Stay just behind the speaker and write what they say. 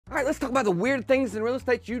All right, let's talk about the weird things in real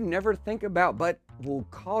estate you never think about, but will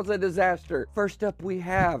cause a disaster. First up we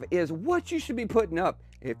have is what you should be putting up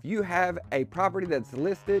if you have a property that's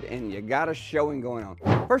listed and you got a showing going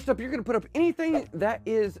on. First up, you're gonna put up anything that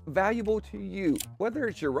is valuable to you, whether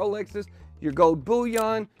it's your Rolexes, your gold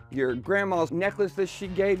bullion, your grandma's necklace that she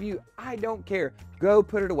gave you, I don't care. Go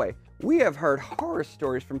put it away. We have heard horror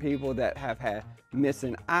stories from people that have had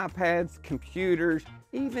missing iPads, computers,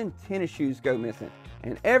 even tennis shoes go missing.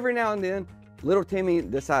 And every now and then, little Timmy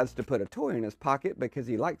decides to put a toy in his pocket because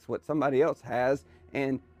he likes what somebody else has,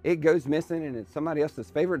 and it goes missing and it's somebody else's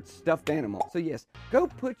favorite stuffed animal. So yes, go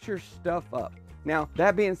put your stuff up. Now,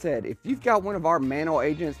 that being said, if you've got one of our manual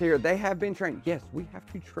agents here, they have been trained. Yes, we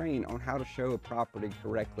have to train on how to show a property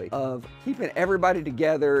correctly, of keeping everybody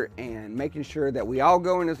together and making sure that we all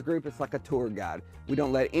go in as a group. It's like a tour guide. We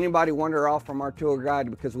don't let anybody wander off from our tour guide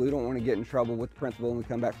because we don't want to get in trouble with the principal when we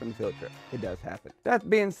come back from the field trip. It does happen. That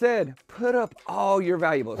being said, put up all your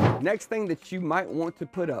valuables. Next thing that you might want to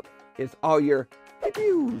put up is all your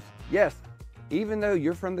pew-pews. Yes. Even though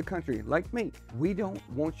you're from the country, like me, we don't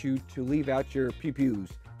want you to leave out your pew-pews.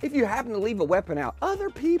 If you happen to leave a weapon out, other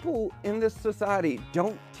people in this society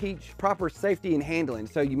don't teach proper safety and handling.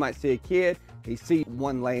 So you might see a kid, he sees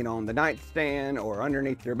one laying on the nightstand or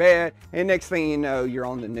underneath your bed, and next thing you know, you're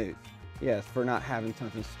on the news. Yes, for not having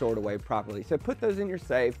something stored away properly. So put those in your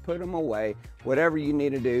safe, put them away, whatever you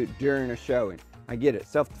need to do during a showing. I get it,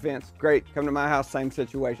 self-defense, great, come to my house, same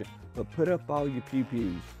situation. But put up all your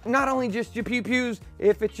pew-pews. Not only just your pew-pews,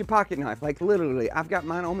 if it's your pocket knife, like literally, I've got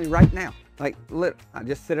mine on me right now. Like, I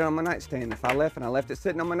just sit it on my nightstand. If I left it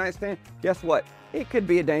sitting on my nightstand, guess what? It could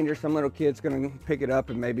be a danger. Some little kid's gonna pick it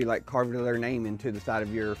up and maybe like carve their name into the side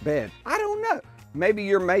of your bed. I don't know. Maybe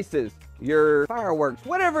your maces, your fireworks,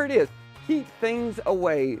 whatever it is. Keep things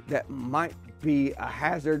away that might be a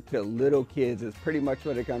hazard to little kids is pretty much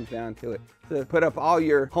what it comes down to it. So put up all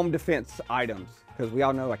your home defense items, because we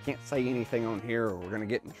all know I can't say anything on here or we're gonna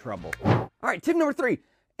get in trouble. All right, tip number 3,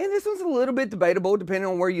 and this one's a little bit debatable depending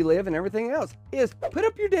on where you live and everything else, is put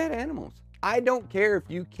up your dead animals. I don't care if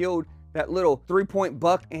you killed that little 3-point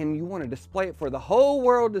buck and you want to display it for the whole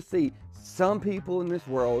world to see. Some people in this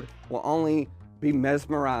world will only be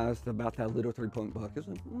mesmerized about that little 3-point buck. It's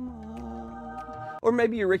like, or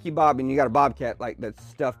maybe you're Ricky Bobby and you got a bobcat like that's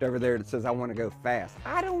stuffed over there that says, I want to go fast.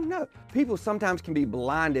 I don't know. People sometimes can be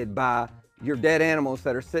blinded by your dead animals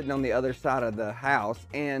that are sitting on the other side of the house,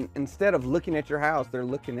 and instead of looking at your house, they're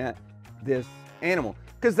looking at this animal,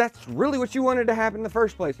 because that's really what you wanted to happen in the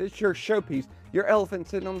first place. It's your showpiece, your elephant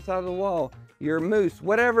sitting on the side of the wall, your moose,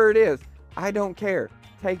 whatever it is. I don't care.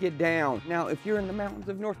 Take it down. Now, if you're in the mountains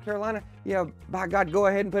of North Carolina, yeah, by God, go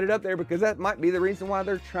ahead and put it up there, because that might be the reason why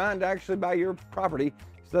they're trying to actually buy your property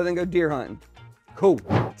so they can go deer hunting. Cool.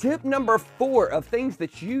 Tip number 4 of things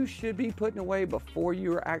that you should be putting away before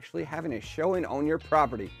you are actually having a showing on your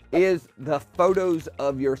property is the photos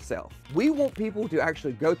of yourself. We want people to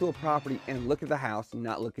actually go to a property and look at the house and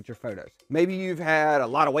not look at your photos. Maybe you've had a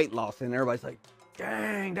lot of weight loss and everybody's like,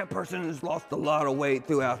 dang, that person has lost a lot of weight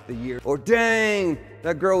throughout the year. Or dang,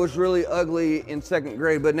 that girl was really ugly in 2nd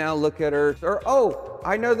grade, but now look at her. Or, oh,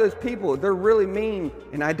 I know those people, they're really mean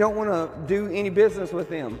and I don't want to do any business with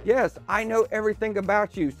them. Yes, I know everything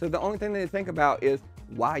about you. So the only thing they think about is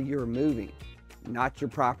why you're moving, not your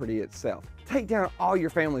property itself. Take down all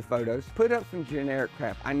your family photos, put up some generic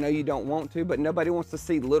crap. I know you don't want to, but nobody wants to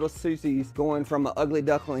see little Susies going from an ugly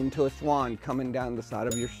duckling to a swan coming down the side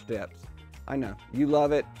of your steps. I know, you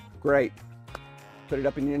love it, great. Put it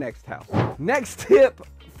up in your next house. Next tip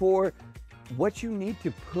for what you need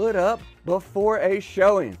to put up before a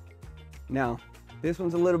showing. Now, this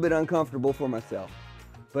one's a little bit uncomfortable for myself,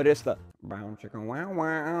 but it's the brown chicken wow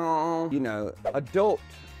wow, you know, adult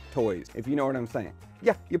toys, if you know what I'm saying.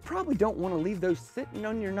 Yeah, you probably don't want to leave those sitting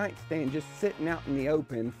on your nightstand, just sitting out in the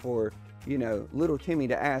open for, you know, little Timmy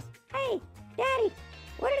to ask, hey, Daddy,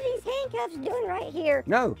 what are these handcuffs doing right here?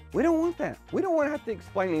 No, we don't want that. We don't want to have to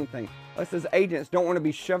explain anything. Us as agents don't want to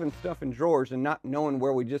be shoving stuff in drawers and not knowing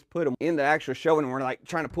where we just put them in the actual showing, and we're like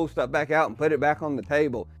trying to pull stuff back out and put it back on the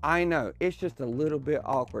table. I know, it's just a little bit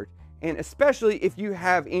awkward. And especially if you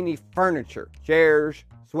have any furniture, chairs,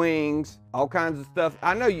 swings, all kinds of stuff.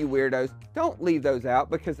 I know you weirdos, don't leave those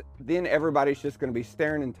out, because then everybody's just going to be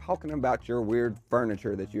staring and talking about your weird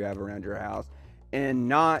furniture that you have around your house, and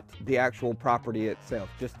not the actual property itself,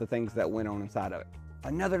 just the things that went on inside of it.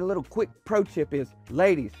 Another little quick pro tip is,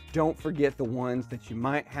 ladies, don't forget the ones that you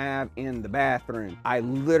might have in the bathroom. I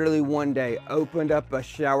literally one day opened up a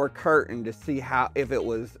shower curtain to see if it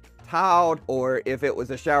was tiled or if it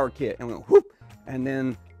was a shower kit, and went whoop, and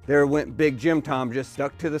then there went Big Jim Tom just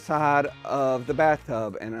stuck to the side of the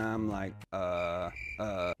bathtub. And I'm like,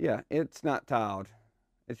 yeah, it's not tiled.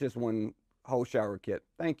 It's just one whole shower kit.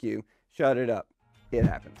 Thank you. Shut it up. It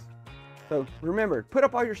happens. So remember, put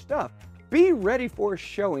up all your stuff. Be ready for a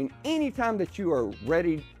showing anytime that you are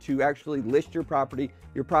ready to actually list your property.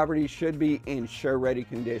 Your property should be in show-ready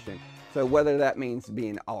condition. So whether that means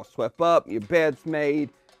being all swept up, your bed's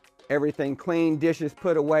made, everything clean, dishes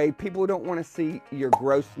put away, people don't want to see your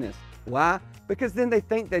grossness. Why? Because then they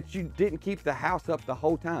think that you didn't keep the house up the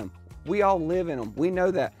whole time. We all live in them. We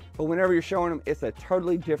know that. But whenever you're showing them, it's a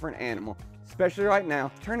totally different animal. Especially right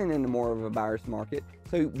now, turning into more of a buyer's market.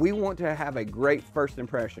 So we want to have a great first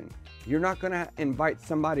impression. You're not going to invite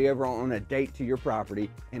somebody over on a date to your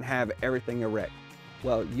property and have everything a wreck.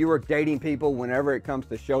 Well, you are dating people whenever it comes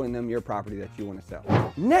to showing them your property that you want to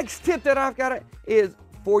sell. Next tip that I've got is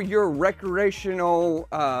for your recreational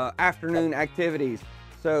afternoon activities.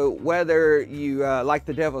 So whether you like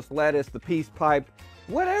the devil's lettuce, the peace pipe,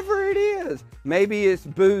 whatever it is, maybe it's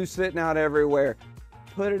booze sitting out everywhere.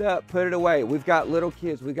 Put it up, put it away. We've got little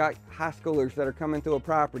kids, we got high schoolers that are coming to a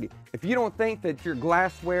property. If you don't think that your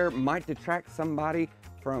glassware might detract somebody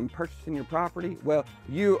from purchasing your property, well,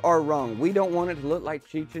 you are wrong. We don't want it to look like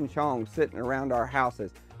Cheech and Chong sitting around our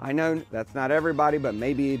houses. I know that's not everybody, but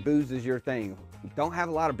maybe booze is your thing. Don't have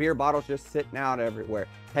a lot of beer bottles just sitting out everywhere.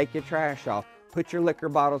 Take your trash off. Put your liquor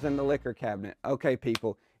bottles in the liquor cabinet. Okay,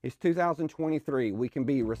 people, it's 2023. We can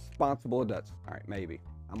be responsible adults. All right, maybe.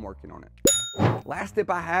 I'm working on it. Last tip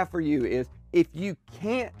I have for you is if you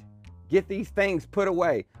can't get these things put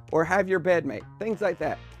away or have your bed made, things like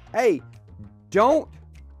that, hey, don't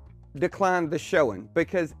decline the showing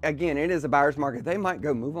because, again, it is a buyer's market. They might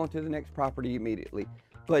go move on to the next property immediately.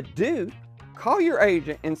 But do call your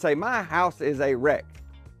agent and say, my house is a wreck.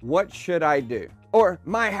 What should I do? Or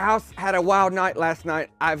my house had a wild night last night.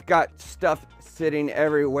 I've got stuff sitting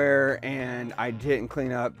everywhere and I didn't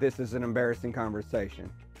clean up. This is an embarrassing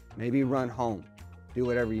conversation. Maybe run home. Do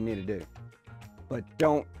whatever you need to do. But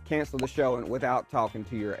don't cancel the showing without talking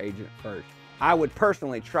to your agent first. I would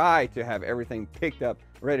personally try to have everything picked up,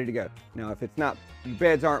 ready to go. Now, if it's not, your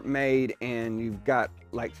beds aren't made and you've got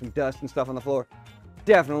like some dust and stuff on the floor,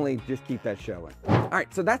 definitely just keep that showing. All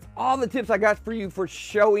right, so that's all the tips I got for you for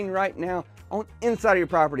showing right now on inside of your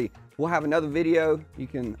property. We'll have another video. You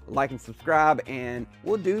can like and subscribe, and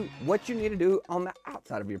we'll do what you need to do on the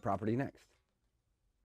outside of your property next.